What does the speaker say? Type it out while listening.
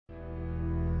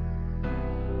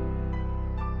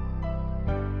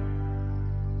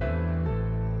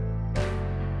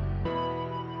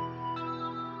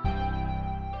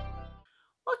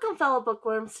Welcome, fellow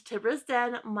bookworms, to TBR's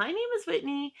Den. My name is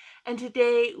Whitney, and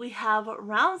today we have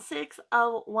round 6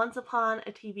 of Once Upon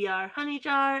a TBR Hunny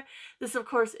Jar. This, of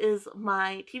course, is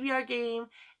my TBR game,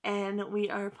 and we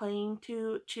are playing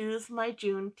to choose my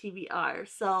June TBR.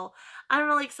 So I'm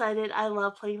really excited. I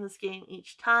love playing this game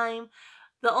each time.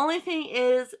 The only thing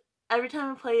is, every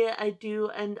time I play it, I do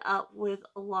end up with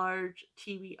a large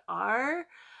TBR.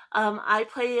 I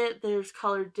play it, there's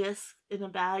colored discs in a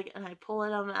bag, and I pull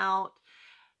them out.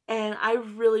 And I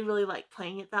really, really like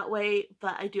playing it that way,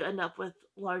 but I do end up with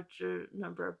larger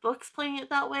number of books playing it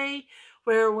that way,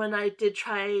 where when I did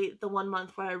try the 1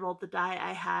 month where I rolled the die,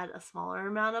 I had a smaller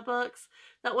amount of books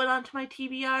that went onto my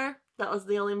TBR. That was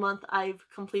the only month I've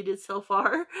completed so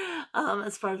far,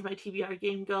 as far as my TBR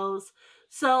game goes.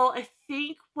 So I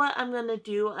think what I'm going to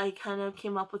do, I kind of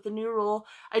came up with a new rule.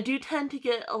 I do tend to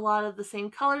get a lot of the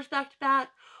same colors back to back,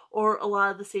 or a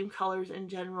lot of the same colors in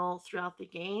general throughout the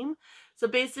game. So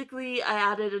basically, I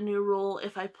added a new rule.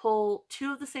 If I pull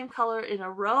 2 of the same color in a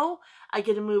row, I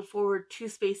get to move forward 2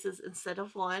 spaces instead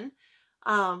of 1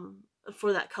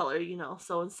 for that color, you know.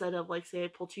 So instead of, like, say I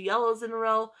pull 2 yellows in a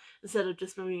row, instead of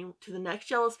just moving to the next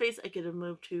yellow space, I get to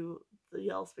move to the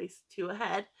yellow space 2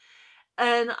 ahead.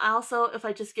 And also, if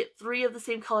I just get 3 of the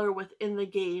same color within the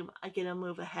game, I get to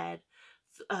move ahead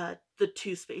the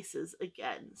 2 spaces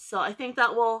again. So I think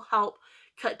that will help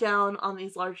cut down on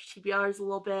these large TBRs a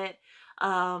little bit.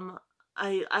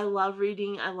 I love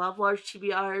reading. I love large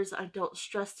TBRs. I don't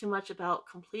stress too much about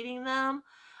completing them.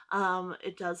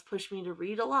 It does push me to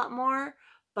read a lot more,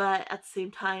 but at the same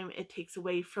time, it takes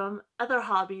away from other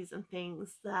hobbies and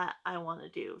things that I want to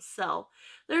do. So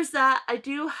there's that. I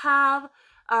do have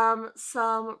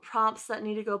some prompts that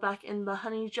need to go back in the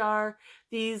honey jar.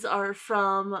 These are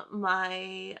from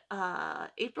my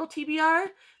April TBR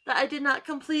that I did not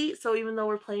complete. So even though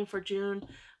we're playing for June,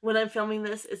 when I'm filming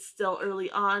this, it's still early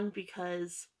on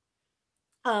because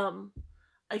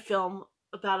I film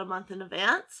about a month in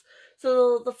advance.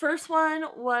 So the first one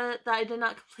that I did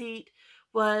not complete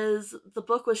was the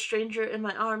book was Stranger in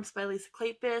My Arms by Lisa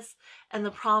Kleypas, and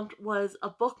the prompt was a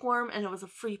bookworm, and it was a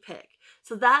free pick.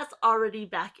 So that's already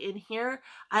back in here.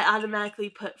 I automatically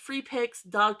put free picks,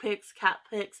 dog picks, cat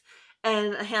picks,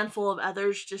 and a handful of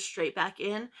others just straight back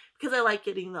in because I like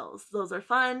getting those. Those are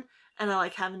fun, and I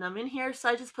like having them in here, so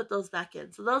I just put those back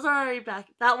in. So those are already back.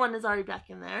 That one is already back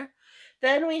in there.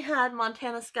 Then we had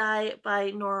Montana Sky by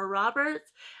Nora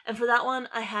Roberts, and for that one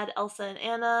I had Elsa and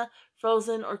Anna,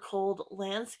 Frozen or Cold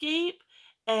Landscape,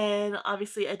 and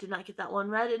obviously I did not get that one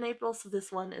read in April, so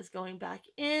this one is going back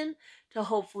in to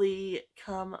hopefully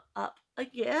come up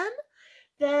again.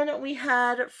 Then we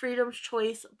had Freedom's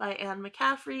Choice by Anne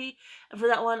McCaffrey, and for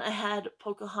that one I had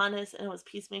Pocahontas, and it was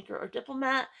Peacemaker or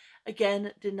Diplomat.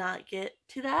 Again, did not get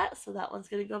to that, so that one's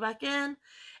going to go back in.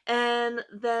 And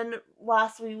then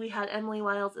lastly, we had Emily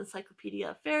Wilde's Encyclopedia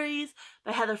of Fairies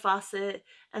by Heather Fawcett,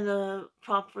 and the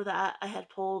prompt for that I had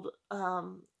pulled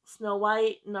Snow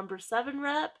White number 7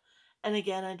 rep, and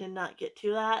again, I did not get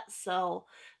to that, so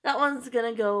that one's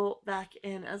going to go back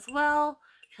in as well.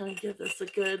 Kind of give this a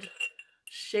good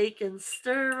shake and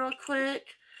stir real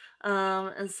quick.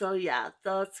 And so yeah,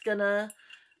 those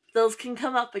can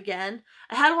come up again.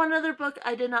 I had one other book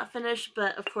I did not finish,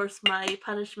 but of course my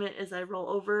punishment is I roll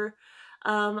over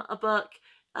a book.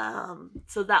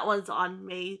 So that one's on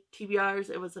May TBRs.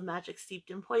 It was A Magic Steeped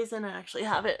in Poison. I actually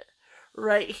have it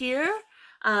right here.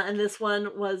 And this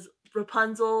one was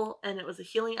Rapunzel, and it was a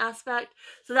healing aspect.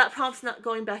 So that prompt's not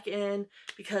going back in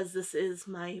because this is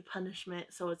my punishment.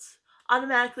 So it's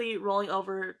automatically rolling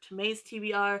over to May's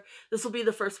TBR. This will be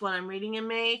the first one I'm reading in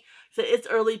May. So it's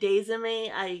early days in May.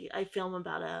 I film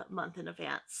about a month in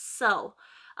advance. So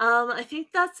I think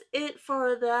that's it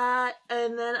for that.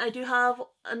 And then I do have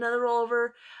another rollover.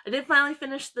 I did finally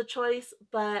finish The Choice,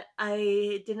 but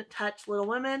I didn't touch Little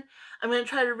Women. I'm going to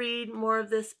try to read more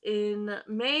of this in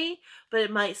May, but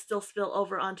it might still spill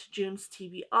over onto June's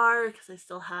TBR because I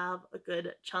still have a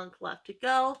good chunk left to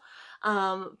go.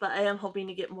 But I am hoping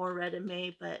to get more read in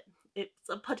May, but it's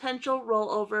a potential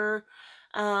rollover.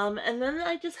 And then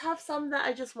I just have some that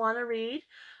I just want to read.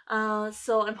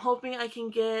 So I'm hoping I can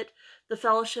get The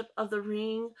Fellowship of the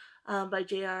Ring by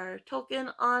J.R.R.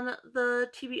 Tolkien on the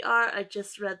TBR. I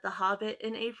just read The Hobbit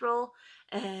in April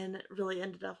and really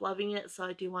ended up loving it, so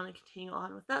I do want to continue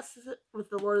on with that, with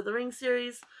the Lord of the Rings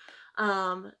series.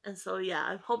 And so yeah,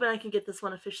 I'm hoping I can get this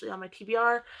one officially on my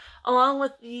TBR, along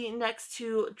with the next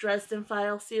 2 Dresden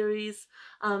File series.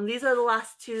 These are the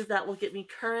last 2 that will get me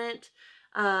current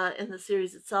in the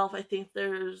series itself. I think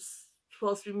there's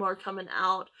supposed to be more coming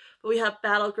out, but we have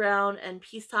Battleground and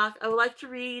Peace Talk. I would like to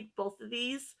read both of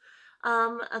these.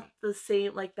 at the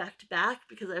same, like, back to back,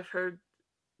 because I've heard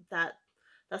that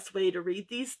that's the way to read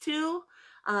these two.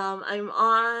 I'm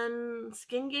on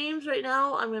Skin Games right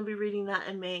now. I'm going to be reading that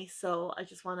in May, so I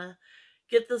just want to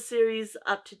get the series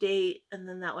up to date, and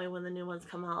then that way when the new ones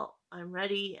come out, I'm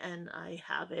ready and I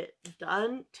have it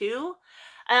done too.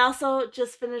 I also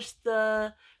just finished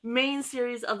the main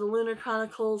series of the Lunar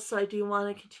Chronicles, so I do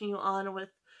want to continue on with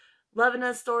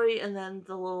Levinet's story and then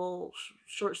the little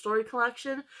short story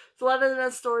collection. So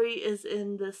Levinet's story is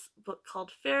in this book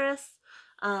called Ferris,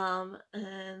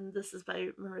 and this is by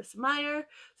Marissa Meyer.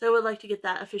 So I would like to get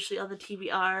that officially on the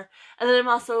TBR. And then I'm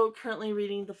also currently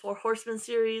reading the Four Horsemen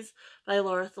series by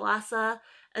Laura Thalassa.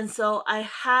 And so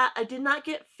I did not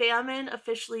get Famine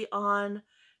officially on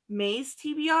May's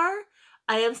TBR.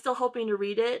 I am still hoping to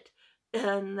read it,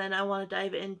 and then I want to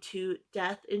dive into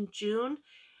Death in June.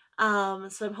 So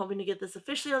I'm hoping to get this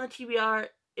officially on the TBR.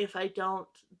 If I don't,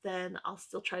 then I'll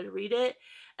still try to read it.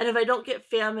 And if I don't get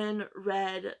Famine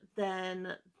read,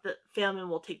 then the Famine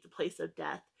will take the place of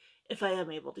Death if I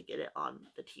am able to get it on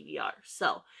the TBR.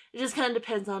 So it just kind of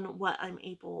depends on what I'm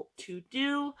able to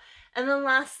do. And then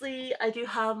lastly, I do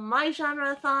have my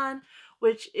genre-a-thon,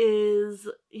 which is,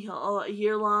 you know, a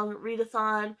year-long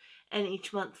readathon, and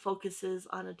each month focuses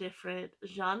on a different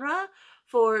genre.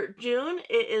 For June,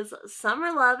 it is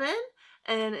Summer Lovin',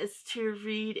 and it's to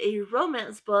read a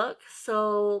romance book.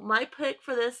 So my pick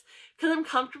for this, because I'm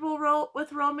comfortable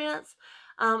with romance,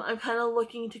 I'm kind of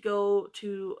looking to go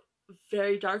to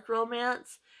very dark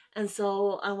romance, and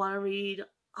so I want to read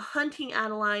Hunting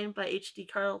Adeline by H.D.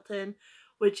 Carlton,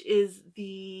 which is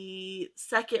the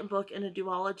second book in a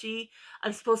duology.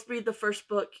 I'm supposed to read the first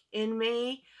book in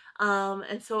May,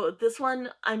 and so this one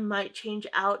I might change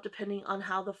out depending on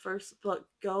how the first book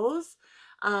goes.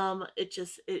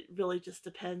 It really just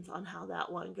depends on how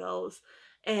that one goes.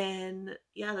 And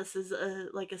yeah, this is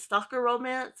like a stalker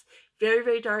romance, very,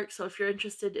 very dark. So if you're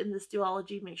interested in this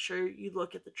duology, make sure you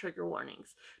look at the trigger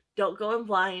warnings. Don't go in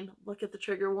blind, look at the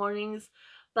trigger warnings.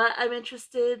 But I'm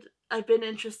interested, I've been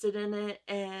interested in it,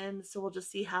 and so we'll just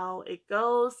see how it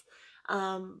goes.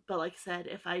 But like I said,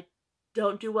 if I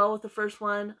don't do well with the first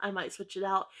one, I might switch it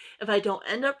out. If I don't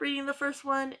end up reading the first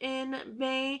one in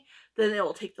May, then it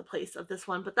will take the place of this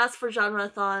one. But that's for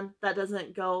genre-a-thon. That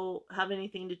doesn't have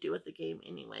anything to do with the game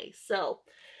anyway. So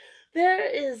there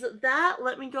is that.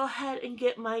 Let me go ahead and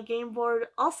get my game board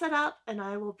all set up, and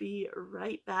I will be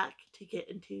right back to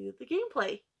get into the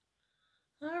gameplay.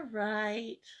 All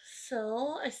right,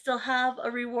 so I still have a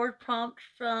reward prompt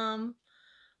or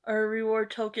a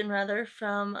reward token rather,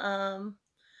 from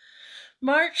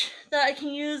March that I can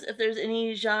use. If there's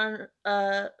any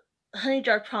Hunny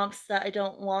Jar prompts that I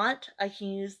don't want, I can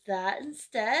use that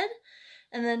instead.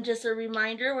 And then just a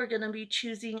reminder, we're going to be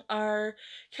choosing our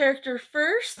character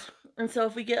first. And so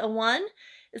if we get a 1,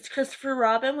 it's Christopher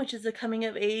Robin, which is a coming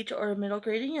of age or a middle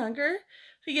grade and younger.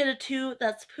 If we get a 2,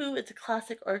 that's Pooh, it's a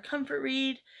classic or a comfort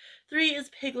read. 3 is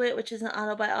Piglet, which is an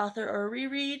auto by author or a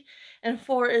reread. And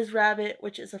 4 is Rabbit,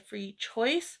 which is a free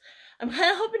choice. I'm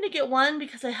kind of hoping to get 1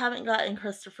 because I haven't gotten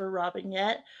Christopher Robin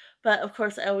yet. But of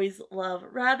course, I always love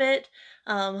Rabbit.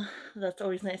 That's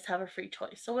always nice to have a free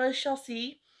choice. So we shall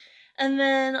see. And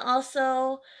then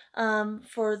also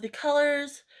for the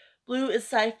colors, blue is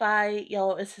sci-fi,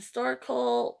 yellow is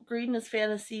historical, green is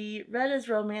fantasy, red is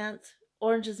romance,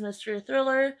 orange is mystery or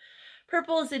thriller,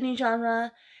 purple is any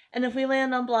genre, and if we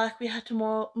land on black, we have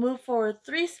to move forward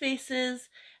 3 spaces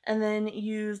and then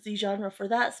use the genre for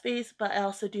that space, but I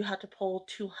also do have to pull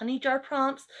 2 Hunny Jar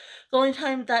prompts. The only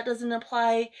time that doesn't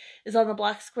apply is on the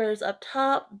black squares up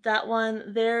top. That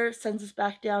one there sends us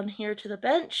back down here to the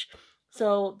bench,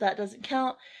 so that doesn't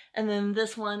count. And then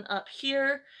this one up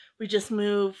here, we just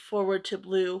move forward to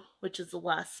blue, which is the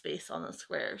last space on the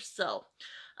square. So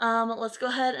let's go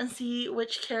ahead and see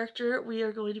which character we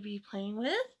are going to be playing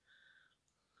with.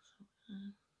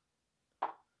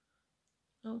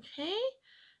 Okay,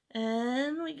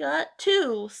 and we got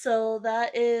 2. So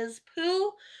that is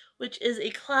Pooh, which is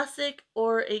a classic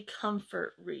or a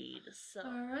comfort read. So,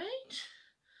 all right,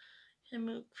 can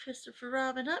move Christopher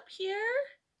Robin up here.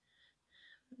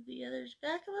 Move the others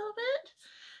back a little bit.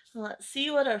 And let's see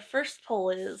what our first poll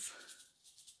is.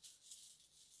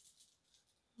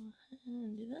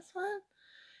 And do this one.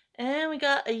 And we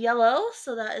got a yellow,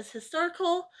 so that is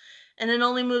historical. And it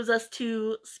only moves us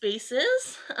 2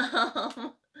 spaces.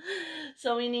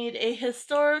 So we need a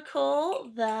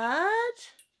historical that,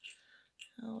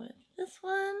 with this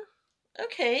one.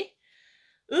 Okay.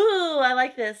 Ooh, I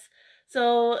like this.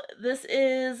 So this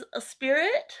is a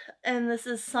spirit, and this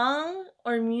is song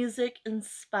or music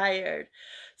inspired.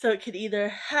 So it could either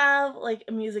have like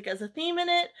a music as a theme in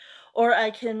it, or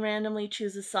I can randomly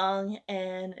choose a song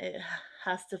and it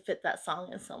has to fit that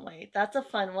song in some way. That's a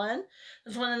fun one.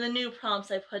 It's one of the new prompts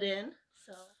I put in.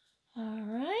 So, all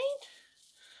right.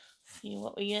 See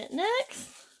what we get next.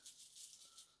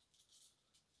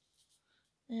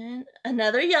 And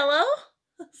another yellow.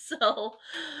 So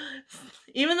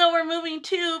even though we're moving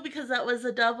 2 because that was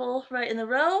a double right in the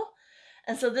row.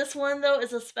 And so this one though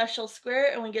is a special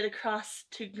square and we get across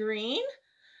to green.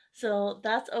 So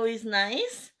that's always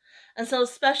nice. And so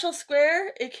special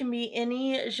square, it can be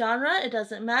any genre. It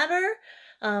doesn't matter.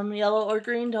 Yellow or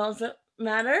green doesn't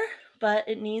matter, but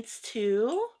it needs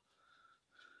to,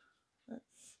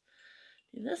 let's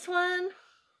do this one.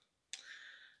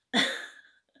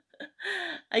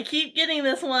 I keep getting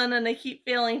this one and I keep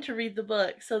failing to read the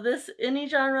book. So this, any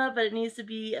genre, but it needs to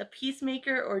be a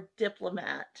Peacemaker or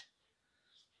Diplomat.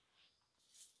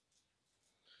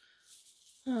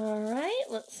 All right,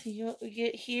 let's see what we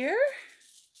get here.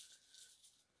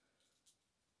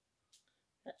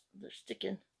 They're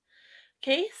sticking.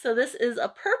 Okay, so this is a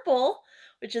purple,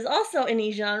 which is also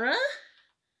any genre.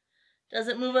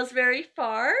 Doesn't move us very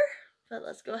far, but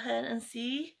let's go ahead and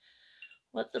see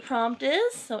what the prompt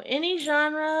is. So any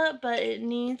genre, but it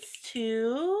needs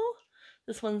to,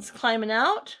 this one's climbing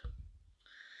out.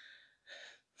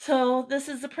 So this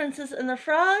is the Princess and the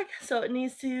Frog, so it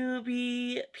needs to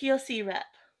be POC rep.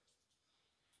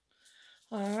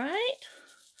 All right,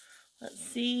 let's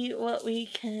see what we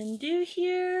can do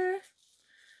here.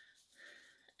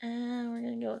 And we're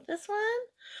gonna go with this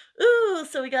one. Ooh,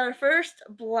 so we got our first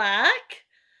black.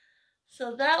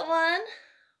 So that one,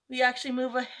 we actually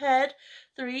move ahead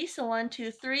 3. So 1,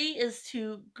 2, 3 is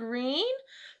to green.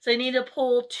 So I need to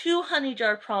pull 2 honey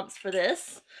jar prompts for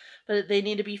this, but they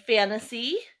need to be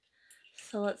fantasy.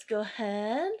 So let's go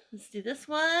ahead. Let's do this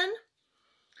one.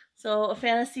 So a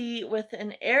fantasy with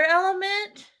an air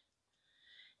element.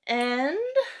 And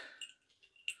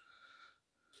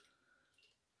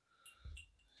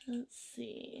let's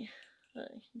see what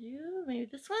I can do. Maybe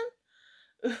this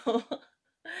one.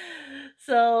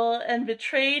 So, and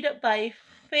betrayed by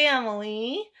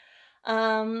family.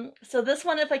 So this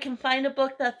one, if I can find a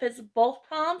book that fits both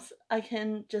prompts, I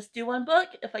can just do one book.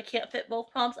 If I can't fit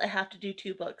both prompts, I have to do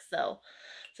 2 books though.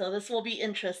 So this will be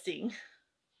interesting.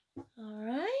 All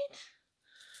right.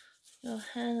 Go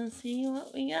ahead and see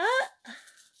what we got.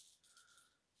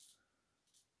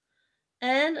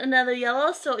 And another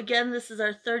yellow. So again, this is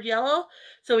our 3rd yellow.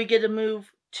 So we get to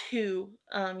move 2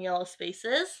 yellow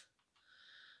spaces.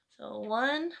 So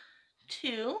 1,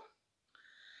 2.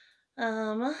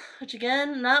 Which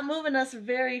again, not moving us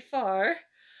very far.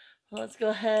 Let's go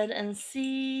ahead and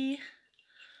see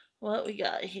what we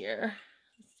got here.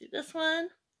 Let's do this one.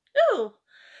 Ooh!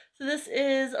 So this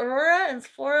is Aurora and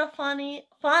Flora,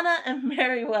 Fauna, and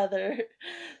Merriweather.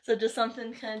 So just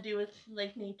something kind of do with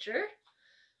like nature.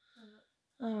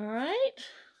 All right,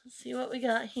 let's see what we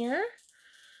got here.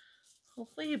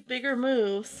 Hopefully bigger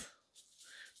moves.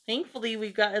 Thankfully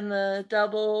we've gotten the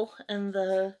double and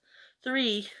the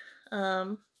 3,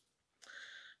 because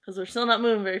we're still not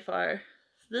moving very far.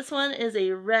 This one is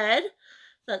a red.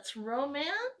 That's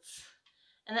romance.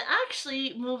 And it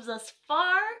actually moves us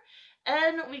far.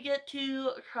 And we get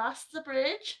to cross the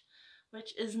bridge,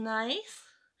 which is nice.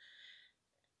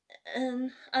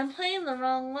 And I'm playing the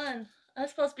wrong one. I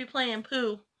was supposed to be playing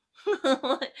Pooh.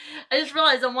 I just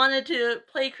realized I wanted to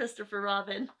play Christopher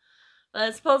Robin. But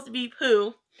it's supposed to be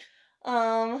Pooh.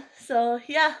 So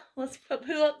yeah, let's put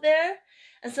Pooh up there.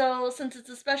 And so since it's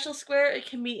a special square, it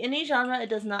can be any genre. It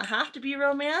does not have to be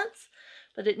romance,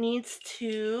 but it needs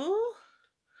to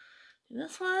do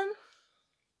this one.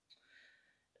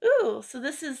 Ooh, so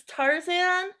this is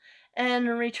Tarzan and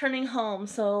returning home.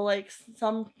 So like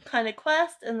some kind of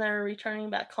quest and they're returning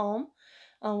back home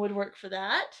would work for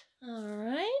that. All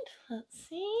right, let's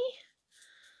see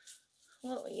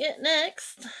what we get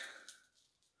next.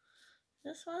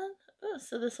 This one. Oh,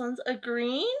 so this one's a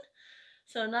green.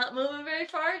 So not moving very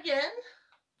far again,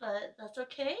 but that's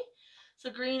okay.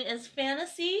 So green is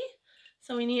fantasy.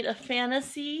 So we need a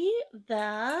fantasy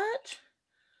that,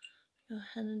 go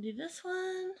ahead and do this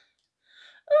one.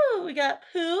 Oh, we got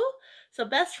Pooh. So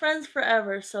best friends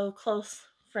forever. So close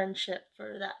friendship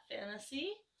for that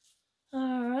fantasy.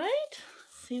 All right,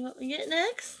 let's see what we get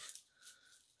next.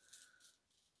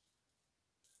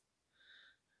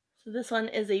 So this one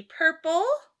is a purple.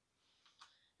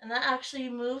 And that actually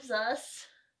moves us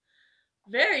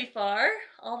very far,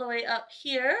 all the way up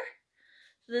here.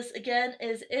 So this again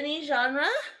is any genre.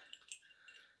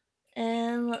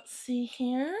 And let's see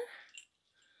here.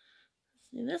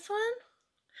 Let's do this one.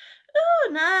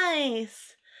 Oh,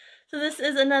 nice. So this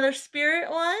is another spirit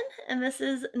one, and this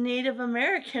is Native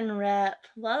American rep.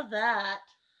 Love that.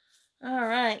 All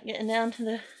right, getting down to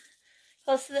the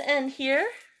close to the end here.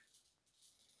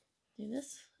 Do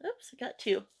this. Oops, I got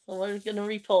two. So we're gonna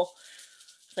repull.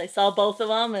 So I saw both of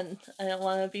them, and I don't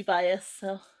want to be biased.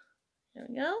 So here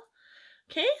we go.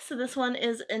 Okay, so this one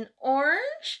is an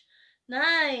orange.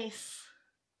 Nice.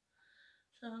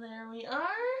 So there we are.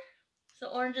 So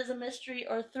orange is a mystery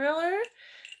or thriller,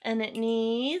 and it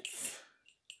needs,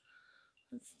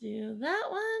 let's do that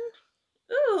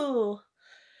one. Ooh.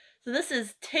 So this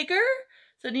is Tigger.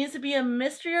 So it needs to be a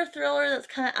mystery or thriller that's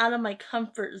kind of out of my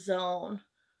comfort zone.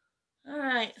 All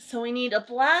right, so we need a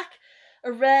black,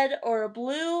 a red, or a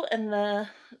blue, and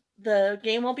the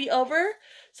game will be over.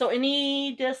 So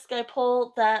any disc I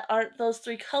pull that aren't those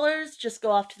three colors, just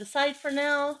go off to the side for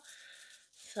now.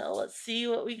 So let's see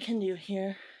what we can do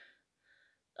here.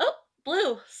 Oh,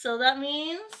 blue. So that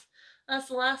means that's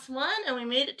the last one, and we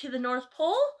made it to the North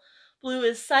Pole. Blue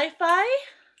is sci-fi.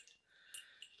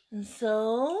 And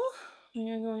so we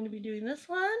are going to be doing this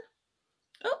one.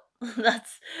 Oh,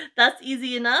 that's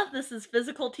easy enough. This is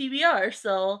physical TBR.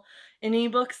 So any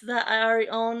books that I already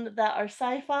own that are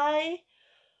sci-fi,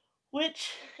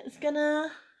 which is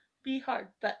gonna be hard,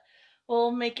 but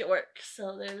we'll make it work.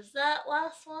 So there's that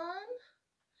last one.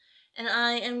 And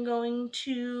I am going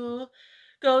to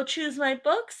go choose my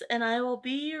books, and I will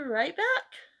be right back.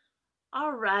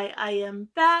 All right, I am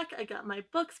back. I got my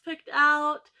books picked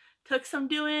out. Took some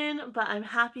doing, but I'm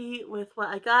happy with what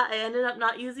I got. I ended up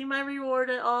not using my reward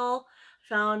at all.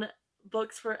 Found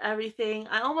books for everything.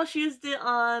 I almost used it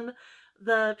on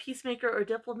the Peacemaker or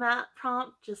Diplomat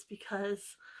prompt just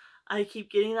because I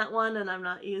keep getting that one and I'm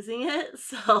not using it.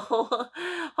 So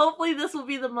hopefully this will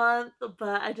be the month,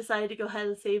 but I decided to go ahead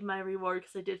and save my reward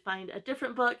because I did find a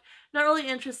different book. Not really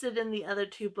interested in the other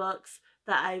two books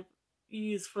that I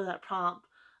used for that prompt.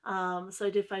 So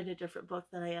I did find a different book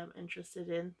that I am interested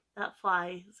in. That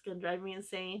fly is going to drive me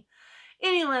insane.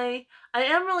 Anyway, I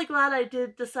am really glad I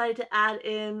did decide to add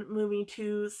in moving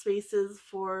 2 spaces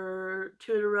for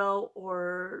 2 in a row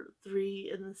or 3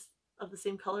 in this, of the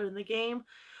same color in the game.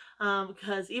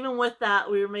 Because even with that,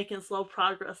 we were making slow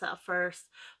progress at first.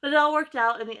 But it all worked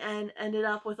out in the end. Ended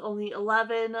up with only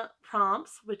 11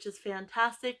 prompts, which is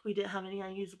fantastic. We didn't have any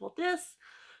unusable discs.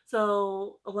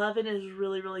 So 11 is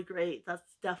really, really great.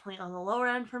 That's definitely on the lower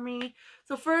end for me.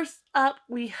 So first up,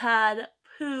 we had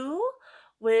Pooh,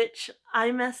 which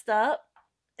I messed up.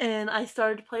 And I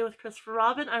started to play with Christopher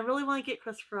Robin. I really want to get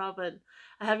Christopher Robin.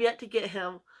 I have yet to get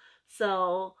him.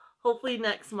 So hopefully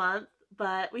next month.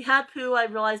 But we had Pooh. I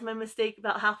realized my mistake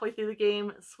about halfway through the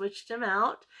game, switched him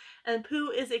out. And Pooh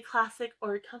is a classic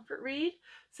or a comfort read.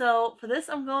 So for this,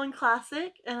 I'm going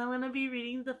classic, and I'm going to be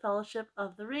reading The Fellowship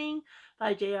of the Ring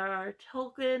by J.R.R.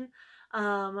 Tolkien.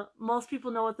 Most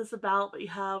people know what this is about, but you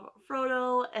have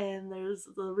Frodo, and there's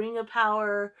the Ring of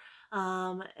Power,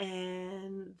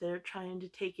 and they're trying to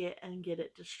take it and get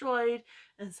it destroyed.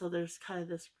 And so there's kind of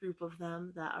this group of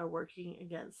them that are working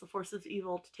against the forces of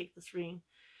evil to take this ring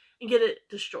and get it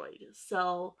destroyed.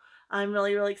 So I'm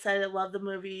really, really excited. I love the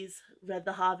movies, read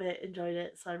The Hobbit, enjoyed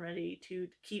it. So I'm ready to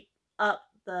keep up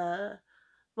the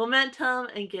momentum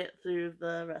and get through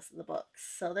the rest of the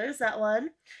books. So there's that one.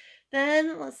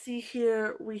 Then let's see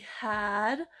here. We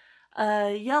had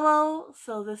Yellow.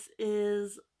 So this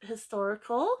is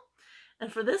historical.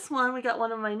 And for this one, we got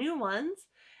one of my new ones.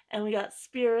 And we got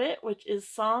Spirit, which is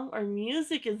song or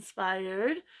music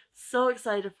inspired. So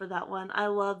excited for that one. I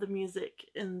love the music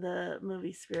in the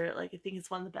movie Spirit. Like, I think it's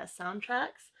one of the best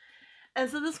soundtracks. And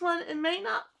so this one, it may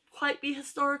not quite be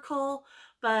historical,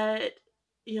 but,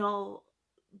 you know,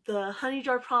 the honey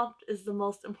jar prompt is the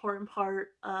most important part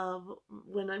of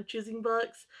when I'm choosing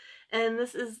books. And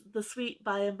this is The Sweet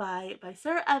By and By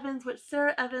Sara Evans, which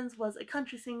Sara Evans was a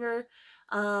country singer,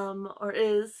 or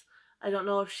is. I don't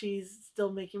know if she's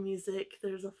still making music.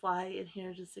 There's a fly in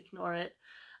here, just ignore it.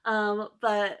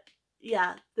 But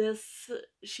yeah,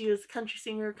 she was a country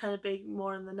singer, kind of big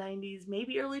more in the 90s,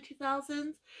 maybe early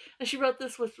 2000s. And she wrote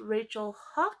this with Richelle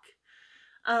Hauck.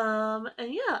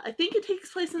 And yeah, I think it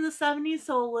takes place in the 70s,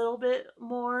 so a little bit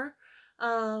more,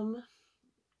 not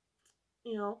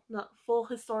full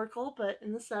historical, but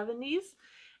in the 70s.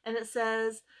 And it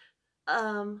says,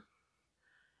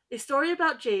 a story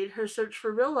about Jade, her search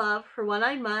for real love, her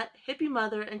one-eyed mutt, hippie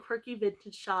mother, and quirky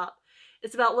vintage shop.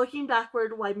 It's about looking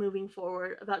backward while moving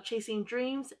forward, about chasing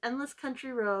dreams, endless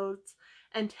country roads,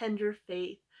 and tender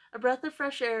faith. A breath of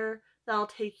fresh air that'll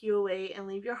take you away and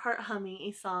leave your heart humming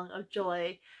a song of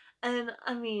joy. And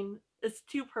I mean, it's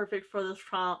too perfect for this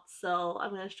prompt, so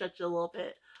I'm going to stretch it a little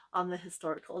bit on the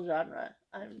historical genre.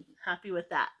 I'm happy with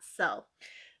that. So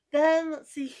Then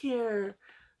let's see here.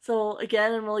 So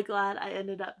again, I'm really glad I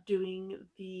ended up doing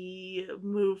the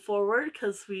move forward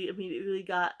because we immediately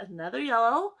got another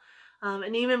yellow.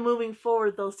 And even moving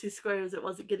forward those two squares, it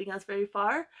wasn't getting us very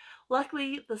far.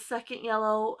 Luckily, the second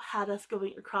yellow had us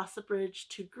going across the bridge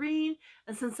to green,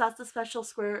 and since that's a special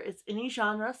square, it's any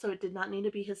genre, so it did not need to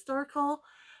be historical.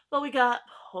 But we got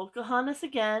Pocahontas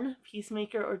again,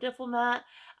 Peacemaker or Diplomat.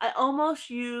 I almost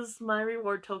used my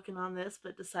reward token on this,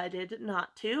 but decided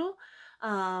not to.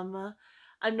 Um,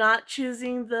 I'm not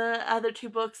choosing the other two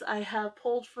books I have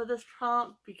pulled for this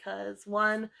prompt because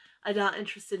one, I'm not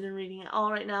interested in reading it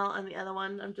all right now, and the other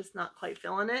one, I'm just not quite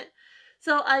feeling it.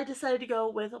 So I decided to go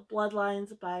with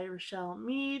Bloodlines by Richelle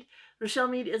Mead. Richelle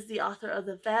Mead is the author of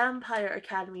the Vampire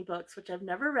Academy books, which I've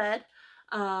never read,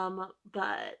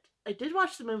 but I did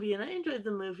watch the movie and I enjoyed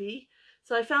the movie.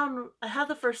 So I had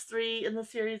the first three in the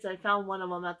series. I found one of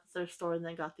them at the thrift store and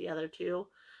then got the other two.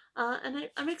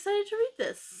 I'm excited to read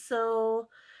this. So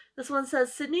this one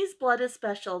says Sydney's blood is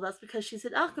special. That's because she's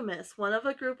an alchemist, one of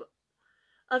a group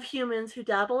of humans who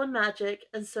dabble in magic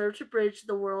and serve to bridge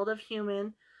the world of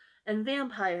human and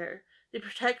vampire. They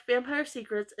protect vampire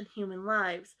secrets and human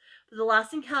lives. But the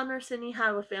last encounter Sydney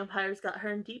had with vampires got her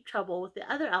in deep trouble with the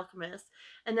other alchemists,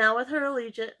 and now with her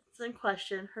allegiance in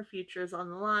question, her future is on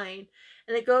the line.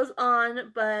 And it goes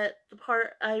on, but the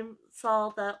part I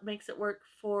saw that makes it work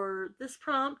for this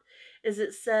prompt is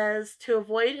it says, to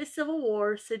avoid a civil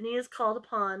war, Sydney is called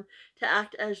upon to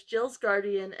act as Jill's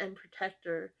guardian and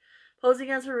protector.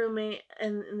 Posing as a roommate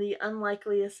in the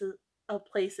unlikeliest of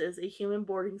places, a human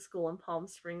boarding school in Palm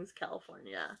Springs,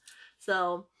 California.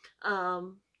 So,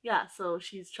 yeah, so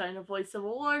she's trying to avoid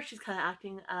civil war. She's kind of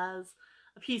acting as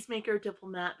a peacemaker,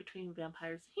 diplomat between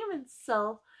vampires and humans.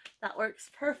 So that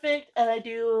works perfect. And I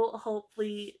do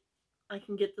hopefully I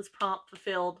can get this prompt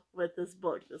fulfilled with this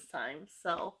book this time.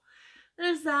 So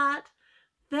there's that.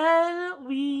 Then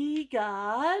we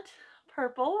got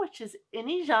purple, which is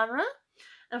any genre.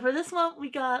 And for this one,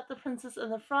 we got The Princess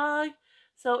and the Frog.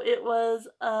 So it was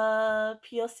a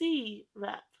POC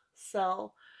rep.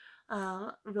 So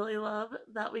really love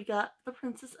that we got The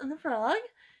Princess and the Frog.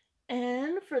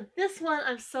 And for this one,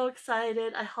 I'm so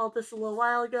excited. I hauled this a little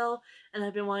while ago, and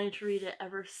I've been wanting to read it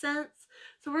ever since.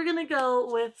 So we're going to go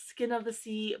with Skin of the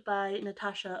Sea by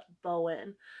Natasha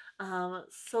Bowen.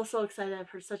 So excited. I've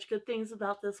heard such good things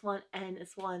about this one, and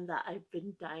it's one that I've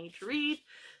been dying to read.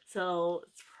 So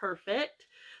it's perfect.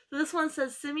 So this one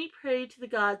says, Simi prayed to the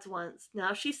gods once.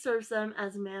 Now she serves them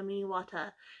as Mami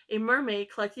Wata, a mermaid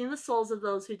collecting the souls of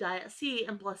those who die at sea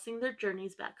and blessing their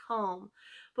journeys back home.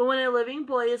 But when a living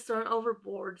boy is thrown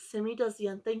overboard, Simi does the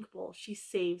unthinkable. She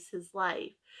saves his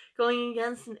life, going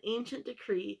against an ancient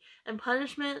decree, and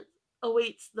punishment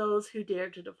awaits those who dare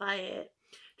to defy it.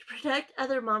 To protect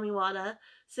other Mamiwata,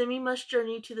 Simi must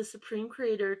journey to the Supreme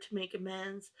Creator to make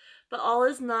amends. But all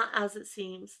is not as it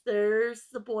seems. There's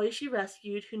the boy she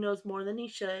rescued who knows more than he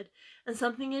should, and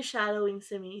something is shadowing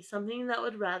Simi, something that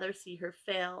would rather see her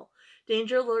fail.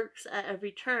 Danger lurks at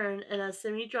every turn, and as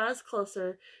Simi draws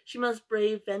closer, she must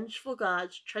brave vengeful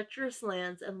gods, treacherous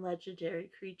lands, and legendary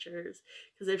creatures.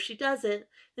 Because if she doesn't,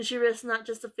 then she risks not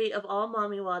just the fate of all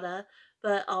Mamiwata,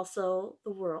 but also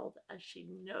the world as she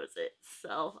knows it.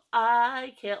 So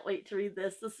I can't wait to read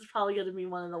this. This is probably going to be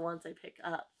one of the ones I pick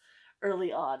up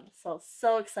early on.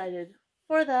 So excited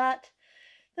for that.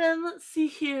 Then let's see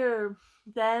here.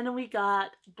 Then we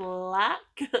got black.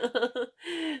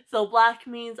 So black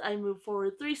means I move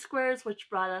forward 3 squares, which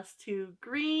brought us to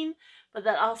green. But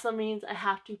that also means I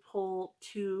have to pull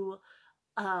 2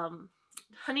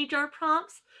 Hunny Jar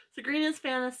prompts. So green is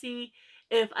fantasy.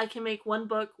 If I can make one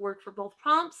book work for both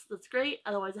prompts, that's great.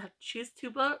 Otherwise, I have to choose 2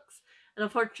 books. And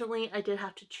unfortunately, I did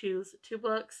have to choose 2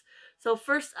 books. So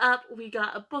first up, we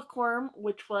got a bookworm,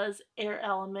 which was Air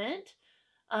Element.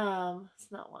 It's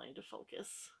not wanting to focus.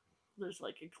 There's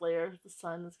like a glare. The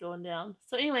sun is going down.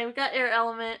 So anyway, we got Air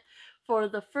Element for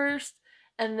the first.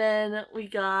 And then we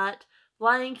got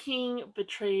Lion King,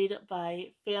 Betrayed by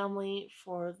Family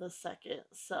for the second.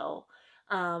 So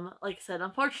like I said,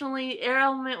 unfortunately, Air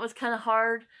Element was kind of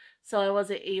hard, so I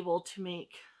wasn't able to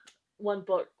make one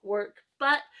book work.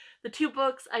 But the 2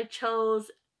 books I chose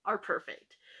are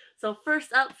perfect. So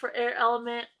first up for Air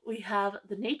Element, we have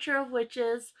The Nature of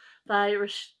Witches by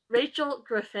Rachel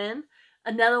Griffin.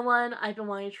 Another one I've been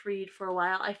wanting to read for a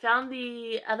while. I found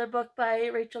the other book by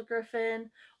Rachel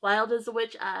Griffin, Wild as a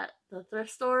Witch, at the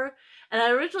thrift store. And I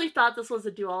originally thought this was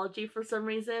a duology for some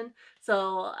reason,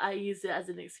 so I used it as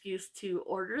an excuse to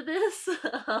order this.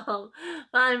 But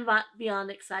I'm beyond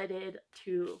excited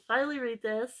to finally read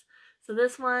this. So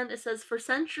this one, it says, for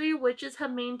centuries, witches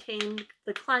have maintained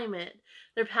the climate,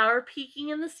 their power peaking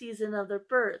in the season of their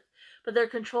birth, but their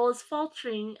control is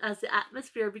faltering as the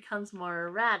atmosphere becomes more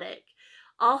erratic.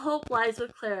 All hope lies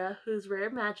with Clara, whose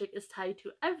rare magic is tied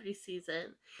to every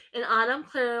season. In autumn,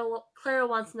 Clara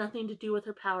wants nothing to do with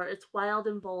her power. It's wild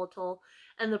and volatile,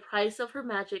 and the price of her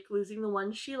magic, losing the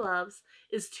one she loves,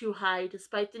 is too high,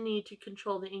 despite the need to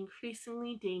control the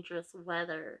increasingly dangerous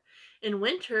weather. In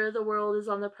winter, the world is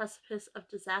on the precipice of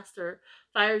disaster.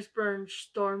 Fires burn,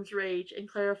 storms rage, and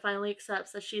Clara finally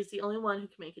accepts that she is the only one who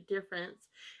can make a difference.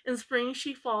 In spring,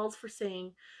 she falls for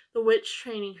saying, the witch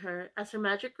training her. As her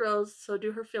magic grows, so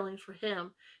do her feelings for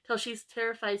him, till she's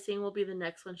terrified Sing will be the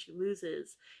next one she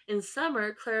loses. In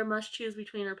summer, Clara must choose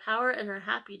between her power and her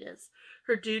happiness,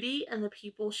 her duty and the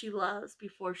people she loves,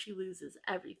 before she loses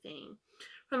everything.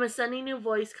 From a sunny new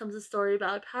voice comes a story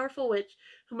about a powerful witch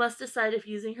who must decide if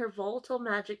using her volatile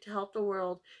magic to help the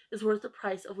world is worth the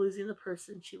price of losing the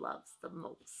person she loves the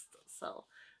most. So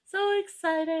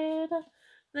excited.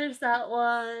 There's that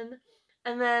one.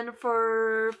 And then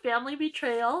for family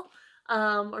betrayal,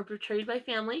 or betrayed by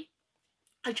family,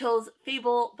 I chose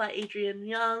Fable by Adrienne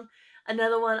Young.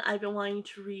 Another one I've been wanting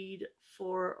to read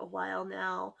for a while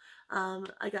now.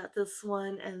 I got this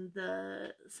one and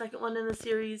the second one in the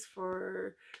series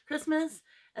for Christmas,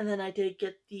 and then I did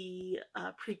get the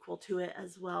prequel to it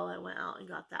as well. I went out and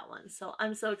got that one. So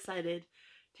I'm so excited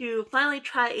to finally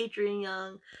try Adrienne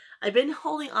Young. I've been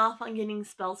holding off on getting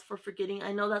Spells for Forgetting.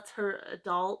 I know that's her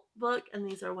adult book and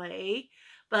these are YA,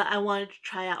 but I wanted to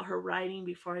try out her writing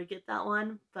before I get that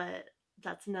one. But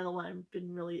that's another one I've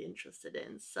been really interested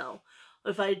in. So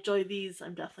if I enjoy these,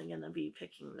 I'm definitely going to be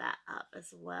picking that up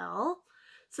as well.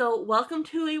 So, welcome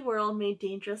to a world made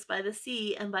dangerous by the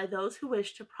sea and by those who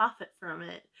wish to profit from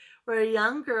it, where a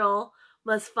young girl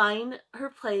must find her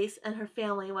place and her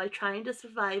family while trying to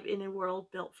survive in a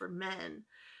world built for men.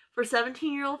 For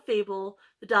 17-year-old Fable,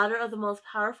 the daughter of the most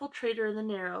powerful trader in the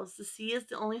Narrows, the sea is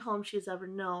the only home she has ever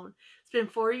known. It's been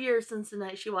 4 years since the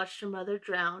night she watched her mother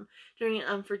drown during an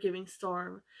unforgiving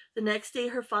storm. The next day,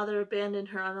 her father abandoned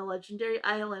her on a legendary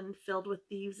island filled with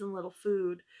thieves and little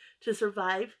food. To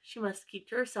survive, she must keep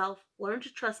to herself, learn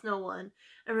to trust no one,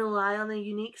 and rely on the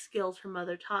unique skills her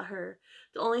mother taught her.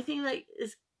 The only thing that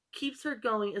keeps her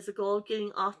going is the goal of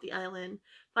getting off the island,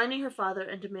 finding her father,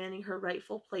 and demanding her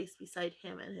rightful place beside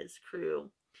him and his crew.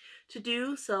 To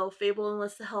do so, Fable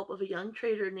enlists the help of a young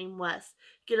trader named West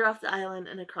to get her off the island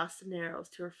and across the Narrows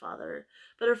to her father.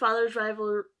 But her father's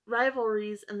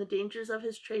rivalries and the dangers of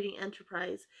his trading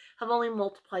enterprise have only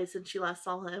multiplied since she last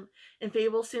saw him, and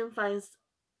Fable soon finds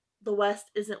the West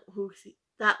isn't who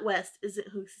that West isn't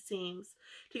who seems.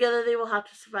 Together they will have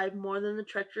to survive more than the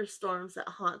treacherous storms that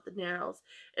haunt the Narrows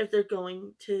if they're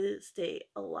going to stay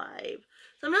alive.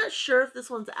 So I'm not sure if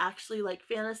this one's actually like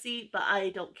fantasy, but I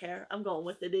don't care. I'm going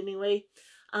with it anyway.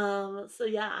 So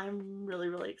yeah, I'm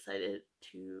really excited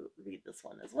to read this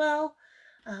one as well.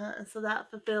 And so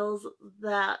that fulfills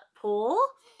that poll.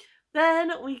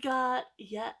 Then we got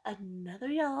yet another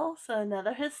yellow, so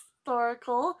another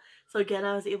historical. So again,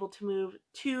 I was able to move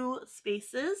 2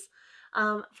 spaces.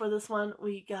 For this one,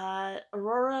 we got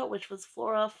Aurora, which was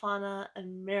Flora, Fauna,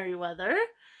 and Merryweather.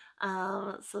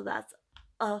 So that's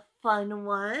a fun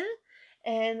one.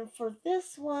 And for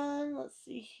this one, let's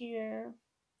see here.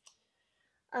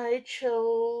 I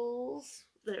chose.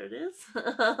 There it is.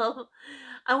 I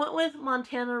went with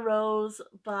Montana Rose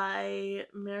by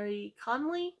Mary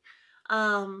Connolly.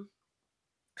 Um,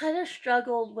 kind of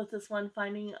struggled with this one,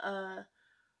 finding a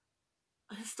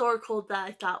historical that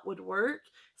I thought would work.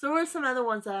 So there were some other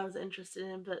ones that I was interested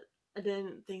in, but I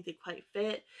didn't think they quite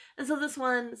fit. And so this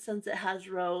one, since it has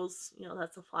rose,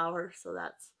 that's a flower, so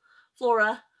that's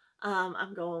Flora.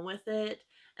 I'm going with it.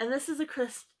 And this is a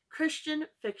Christian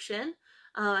fiction.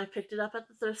 I picked it up at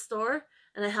the thrift store,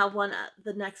 and I have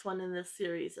the next one in this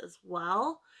series as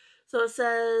well. So it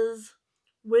says,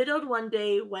 widowed one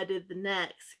day, wedded the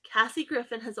next. Cassie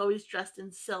Griffin has always dressed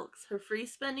in silks. Her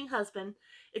free-spending husband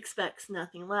expects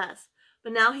nothing less.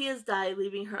 But now he has died,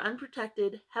 leaving her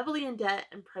unprotected, heavily in debt,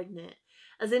 and pregnant.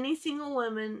 As any single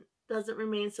woman doesn't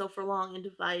remain so for long in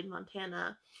Divide,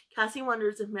 Montana, Cassie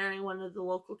wonders if marrying one of the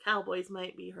local cowboys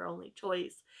might be her only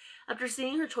choice. After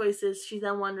seeing her choices, she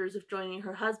then wonders if joining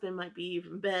her husband might be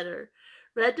even better.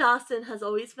 Red Dawson has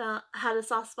always had a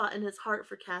soft spot in his heart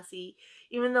for Cassie,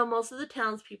 even though most of the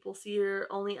townspeople see her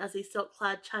only as a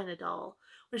silk-clad china doll.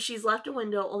 When she's left a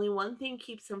window, only one thing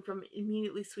keeps him from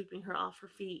immediately sweeping her off her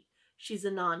feet. She's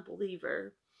a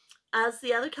non-believer. As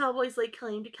the other cowboys lay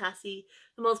claim to Cassie,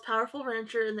 the most powerful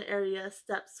rancher in the area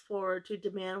steps forward to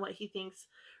demand what he thinks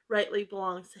rightly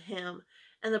belongs to him.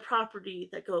 and the property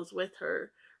that goes with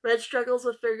her. Red struggles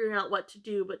with figuring out what to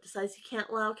do, but decides he can't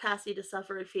allow Cassie to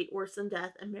suffer a fate worse than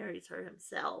death and marries her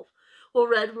himself. Will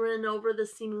Red win over the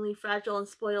seemingly fragile and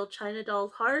spoiled China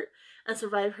doll's heart and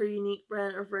survive her unique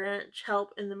brand of ranch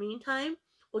help in the meantime?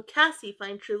 Will Cassie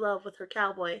find true love with her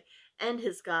cowboy and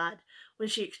his god when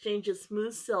she exchanges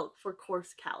smooth silk for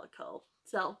coarse calico?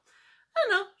 So, I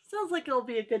don't know. Sounds like it'll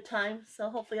be a good time. So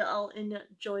hopefully I'll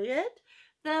enjoy it.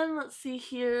 Then let's see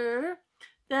here.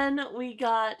 Then we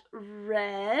got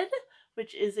Red,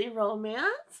 which is a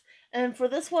romance. And for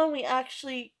this one, we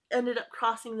actually ended up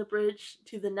crossing the bridge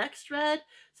to the next Red.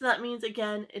 So that means,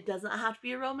 again, it doesn't have to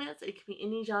be a romance. It can be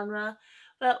any genre.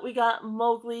 But we got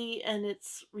Mowgli, and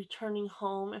it's returning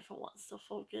home if it wants to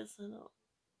focus. I don't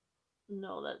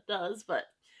know that it does. But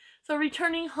so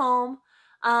returning home.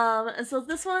 And so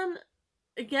this one,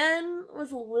 again,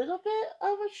 was a little bit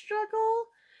of a struggle,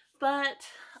 but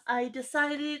I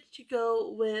decided to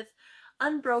go with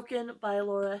Unbroken by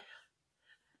Laura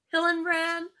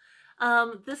Hillenbrand.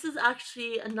 This is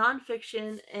actually a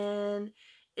nonfiction, and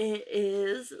it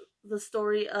is the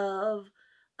story of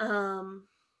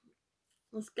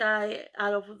this guy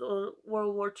out of the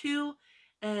World War II,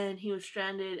 and he was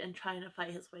stranded and trying to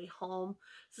fight his way home.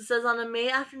 So it says, on a May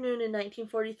afternoon in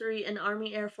 1943, an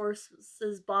Army Air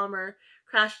Force's bomber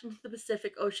crashed into the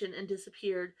Pacific Ocean and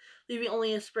disappeared, leaving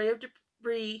only a spray of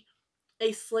debris,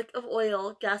 a slick of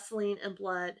oil, gasoline, and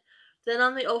blood. Then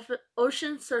on the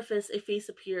ocean surface, a face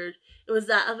appeared. It was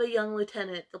that of a young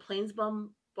lieutenant, the plane's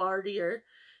bombardier,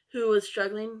 who was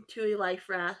struggling to a life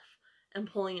raft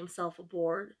and pulling himself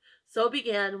aboard. So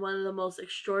began one of the most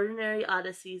extraordinary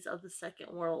odysseys of the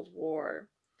Second World War.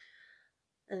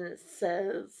 And it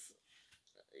says,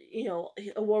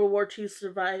 a World War II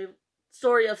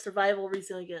story of survival,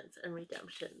 resilience, and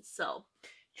redemption. So,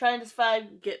 trying to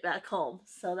survive, get back home.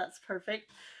 So that's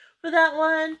perfect for that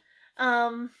one.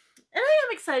 And I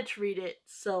am excited to read it,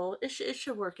 so it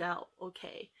should work out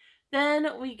okay.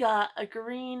 Then we got a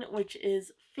green, which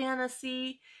is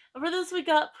fantasy. And for this, we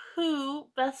got Pooh,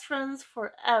 Best Friends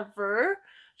Forever,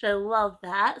 which I love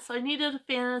that. So I needed a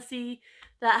fantasy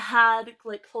that had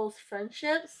like close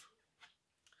friendships.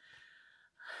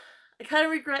 I kind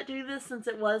of regret doing this since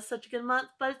it was such a good month,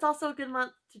 but it's also a good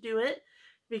month to do it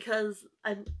because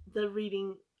the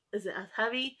reading isn't as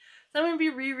heavy. So I'm going to be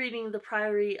rereading The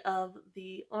Priory of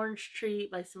the Orange Tree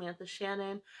by Samantha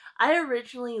Shannon. I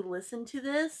originally listened to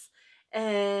this,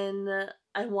 and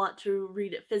I want to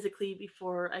read it physically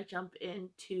before I jump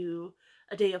into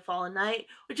A Day of Fallen Night,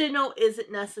 which I know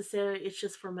isn't necessary. It's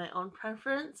just for my own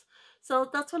preference. So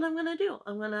that's what I'm going to do.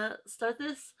 I'm going to start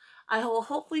this. I will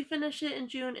hopefully finish it in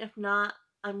June. If not,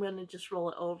 I'm going to just roll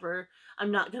it over.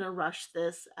 I'm not going to rush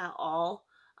this at all.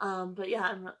 But yeah,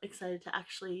 I'm excited to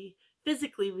actually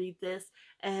physically read this.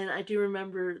 And I do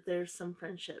remember there's some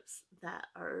friendships that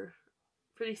are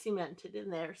pretty cemented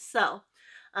in there. So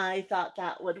I thought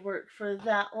that would work for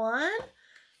that one.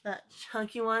 That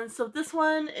chunky one. So this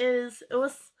one it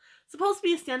was supposed to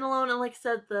be a standalone. And like I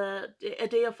said, A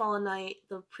Day of Fallen Night,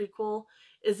 the prequel,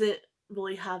 isn't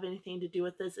really have anything to do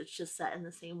with this. It's just set in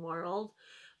the same world.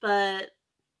 But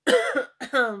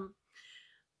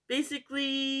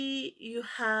basically, you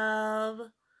have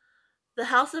the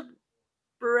House of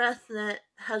Berethnet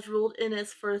has ruled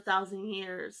Innis for 1,000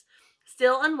 years.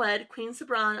 Still unwed, Queen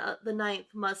Sabran the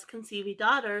Ninth must conceive a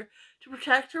daughter to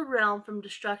protect her realm from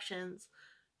destruction,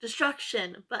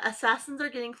 but assassins are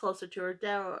getting closer to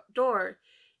her door.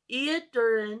 Ea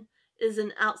Durin is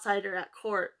an outsider at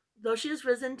court. Though she has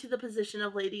risen to the position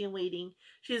of lady-in-waiting,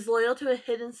 she is loyal to a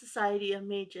hidden society of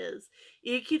mages.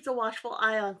 Ea keeps a watchful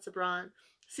eye on Sabran,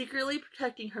 secretly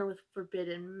protecting her with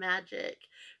forbidden magic.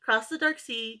 Across the Dark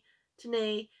Sea,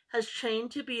 Tanae has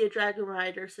trained to be a dragon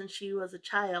rider since she was a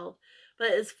child, but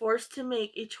is forced to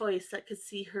make a choice that could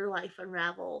see her life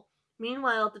unravel.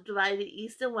 Meanwhile, the divided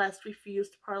East and West refuse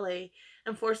to parley,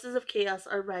 and forces of chaos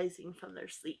are rising from their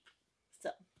sleep. So,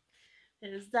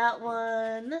 there's that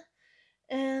one.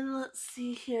 And let's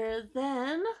see here.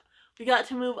 Then we got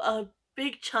to move a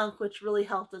big chunk, which really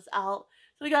helped us out.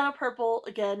 So we got a purple,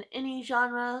 again, any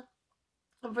genre.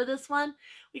 And for this one,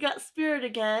 we got Spirit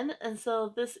again. And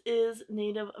so this is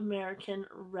Native American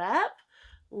rep.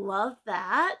 Love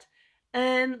that.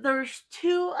 And there's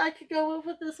two I could go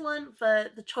with this one,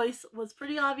 but the choice was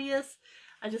pretty obvious.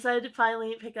 I decided to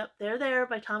finally pick up There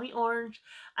by Tommy Orange.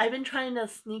 I've been trying to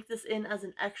sneak this in as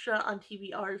an extra on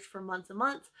TBRs for months and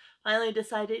months. Finally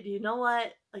decided, you know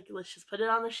what? Like, let's just put it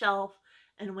on the shelf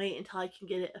and wait until I can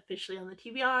get it officially on the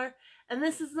TBR. And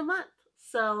this is the month.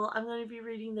 So I'm going to be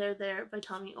reading There by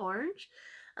Tommy Orange.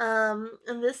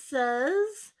 And this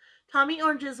says, Tommy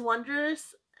Orange's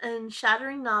wondrous and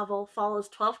shattering novel follows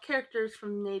 12 characters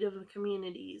from Native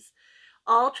communities,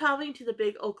 all traveling to the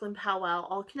big Oakland powwow,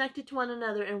 all connected to one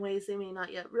another in ways they may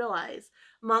not yet realize.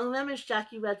 Among them is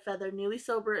Jackie Redfeather, newly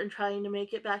sober and trying to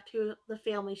make it back to the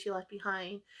family she left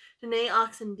behind. Danae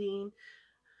Oxendine,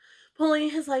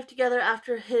 pulling his life together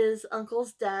after his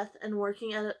uncle's death and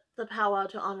working at the powwow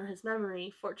to honor his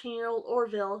memory. 14-year-old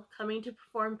Orville, coming to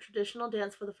perform traditional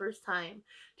dance for the first time.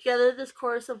 Together, this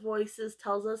chorus of voices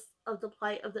tells us of the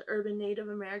plight of the urban Native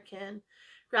American,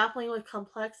 grappling with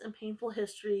complex and painful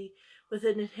history, with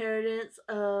an inheritance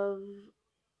of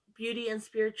beauty and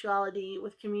spirituality,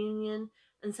 with communion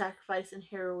and sacrifice and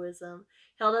heroism.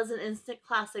 Hailed as an instant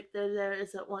classic, there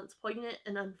is at once poignant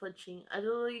and unflinching,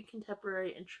 utterly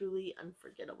contemporary and truly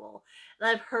unforgettable. And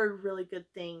I've heard really good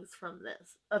things from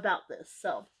this about this,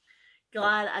 so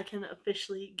glad I can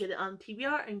officially get it on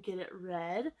TBR and get it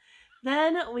read.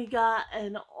 Then we got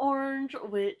an orange,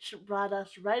 which brought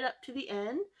us right up to the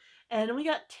end. And we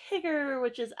got Tigger,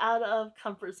 which is out of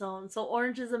comfort zone. So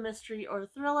orange is a mystery or a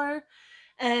thriller.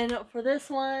 And for this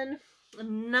one,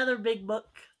 another big book.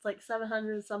 It's like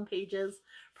 700 some pages.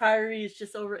 Priority is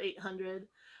just over 800.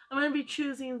 I'm going to be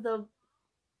choosing the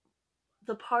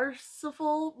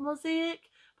Parsifal Mosaic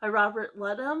by Robert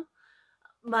Ludlum.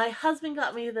 My husband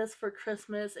got me this for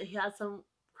Christmas, and he had some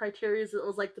criteria. It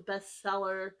was like the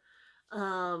bestseller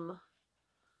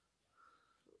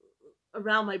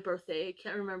around my birthday. I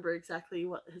can't remember exactly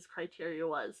what his criteria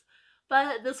was,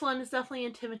 but this one is definitely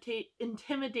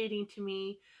intimidating to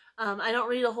me. I don't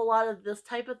read a whole lot of this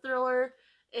type of thriller,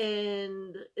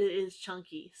 and it is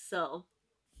chunky. So,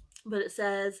 but it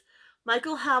says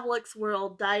Michael Havelock's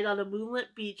world died on a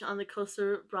moonlit beach on the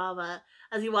Costa Brava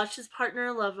as he watched his partner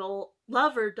and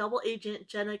lover double agent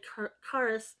Jenna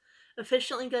Karis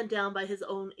efficiently gunned down by his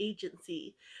own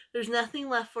agency. There's nothing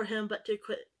left for him but to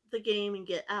quit the game and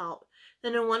get out.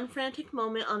 Then, in one frantic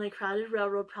moment on a crowded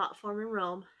railroad platform in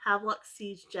Rome, Havelock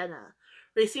sees Jenna.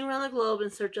 Racing around the globe in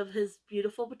search of his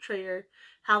beautiful betrayer,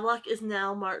 Havelock is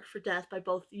now marked for death by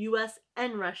both U.S.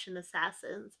 and Russian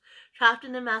assassins, trapped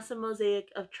in a massive mosaic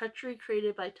of treachery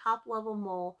created by top-level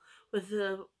mole with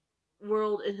the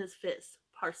world in his fist,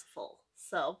 Parsifal.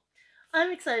 So,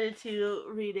 I'm excited to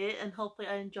read it, and hopefully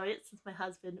I enjoy it since my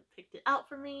husband picked it out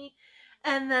for me.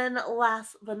 And then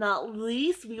last but not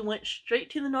least, we went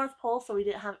straight to the North Pole, so we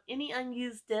didn't have any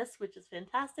unused discs, which is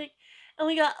fantastic. And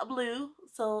we got a blue,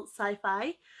 so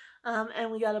sci-fi.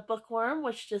 And we got a bookworm,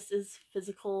 which just is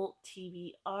physical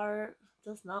TBR.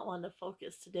 Does not want to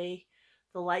focus today.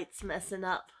 The light's messing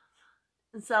up.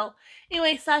 And so,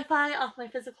 anyway, sci-fi off my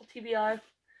physical TBR.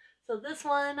 So this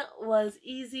one was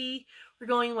easy. We're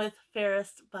going with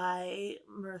Ferris by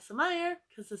Marissa Meyer,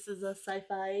 because this is a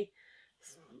sci-fi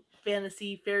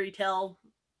fantasy fairy tale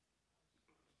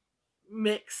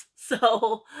mix.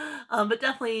 So, but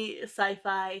definitely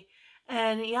sci-fi.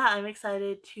 And yeah, I'm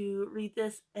excited to read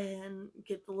this and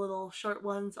get the little short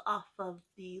ones off of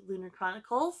the Lunar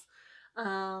Chronicles.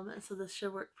 So this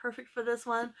should work perfect for this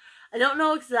one. I don't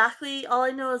know exactly. All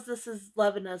I know is this is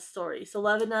Levena's story. So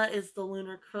Levena is the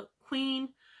Lunar Queen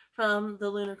from the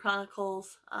Lunar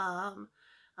Chronicles.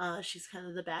 She's kind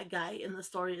of the bad guy in the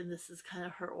story, and this is kind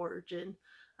of her origin.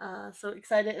 So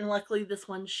excited, and luckily this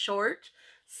one's short,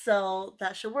 so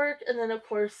that should work. And then, of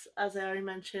course, as I already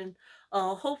mentioned,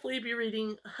 I'll hopefully be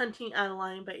reading Hunting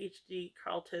Adeline by H.D.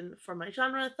 Carlton for my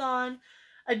genre-a-thon.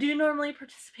 I do normally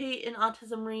participate in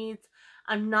Autism Reads.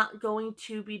 I'm not going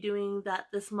to be doing that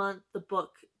this month. The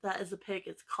book that is a pick,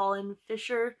 it's Colin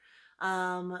Fisher.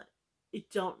 I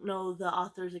don't know the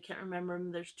authors. I can't remember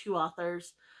them. There's two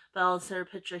authors, but I'll insert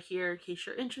a picture here in case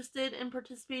you're interested in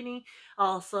participating.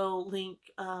 I'll also link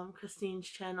Christine's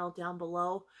channel down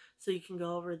below, so you can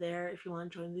go over there if you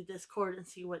want to join the Discord and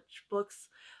see which books.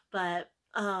 But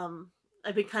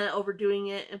I've been kind of overdoing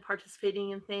it and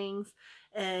participating in things,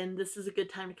 and this is a good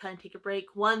time to kind of take a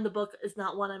break. One, the book is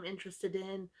not one I'm interested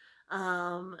in.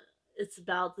 It's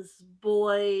about this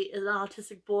boy, an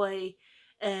autistic boy,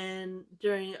 and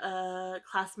during a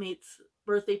classmate's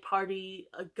birthday party,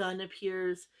 a gun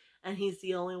appears, and he's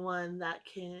the only one that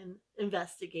can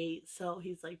investigate. So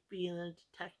he's like being a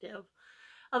detective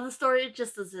of the story. It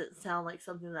just doesn't sound like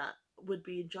something that would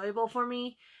be enjoyable for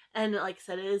me. And like I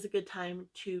said, it is a good time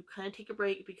to kind of take a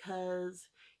break, because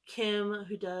Kim,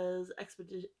 who does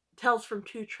Tales from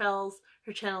Two Trails,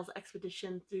 her channel's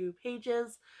Expedition Through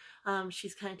Pages,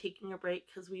 she's kind of taking a break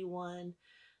because we won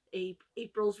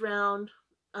April's round.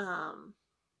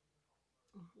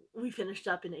 We finished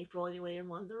up in April anyway and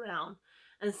won the round,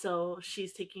 and so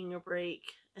she's taking a break,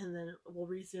 and then we'll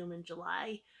resume in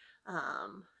July.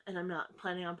 And and I'm not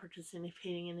planning on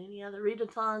participating in any other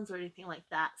readathons or anything like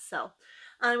that. So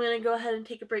I'm going to go ahead and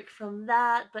take a break from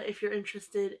that. But if you're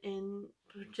interested in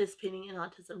participating in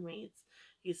autism reads,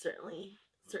 you certainly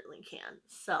can.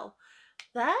 So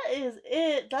that is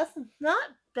it. That's not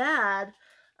bad.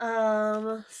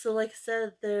 So like I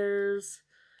said, there's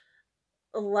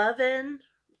 11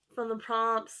 from the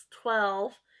prompts,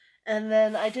 12. And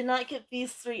then I did not get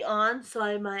these 3 on, so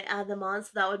I might add them on.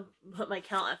 So that would put my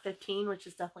count at 15, which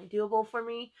is definitely doable for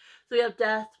me. So we have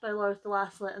Death by Laura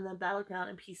Thalassolet, and then Battleground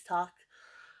and Peace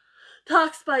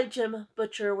Talks by Jim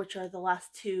Butcher, which are the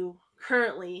last 2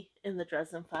 currently in the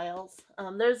Dresden Files.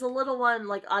 There's a little one,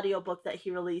 like, audiobook that he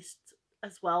released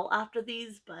as well after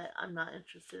these, but I'm not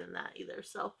interested in that either.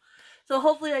 So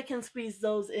hopefully I can squeeze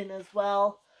those in as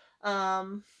well.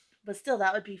 But still,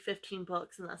 that would be 15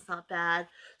 books, and that's not bad.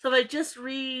 So if I just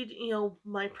read,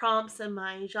 my prompts and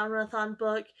my genre-a-thon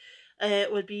book,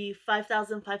 it would be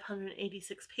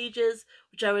 5,586 pages,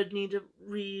 which I would need to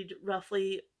read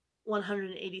roughly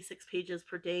 186 pages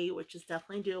per day, which is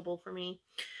definitely doable for me.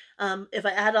 If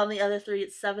I add on the other 3,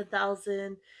 it's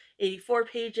 7,084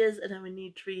 pages, and I would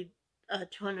need to read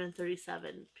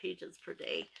 237 pages per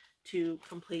day to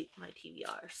complete my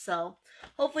TBR. So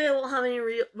hopefully I won't have any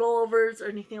rollovers or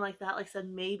anything like that. Like I said,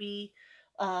 maybe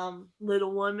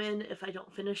Little Woman if I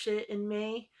don't finish it in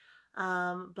May.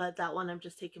 But that one I'm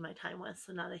just taking my time with,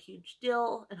 so not a huge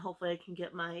deal. And hopefully I can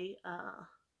get my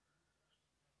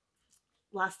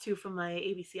last 2 from my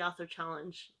ABC Author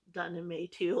Challenge done in May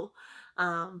too.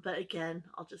 But again,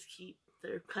 I'll just keep,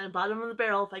 they're kind of bottom of the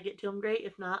barrel. If I get to them, great.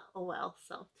 If not, oh well.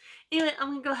 So anyway, I'm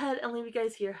going to go ahead and leave you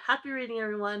guys here. Happy reading,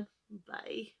 everyone.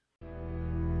 Bye.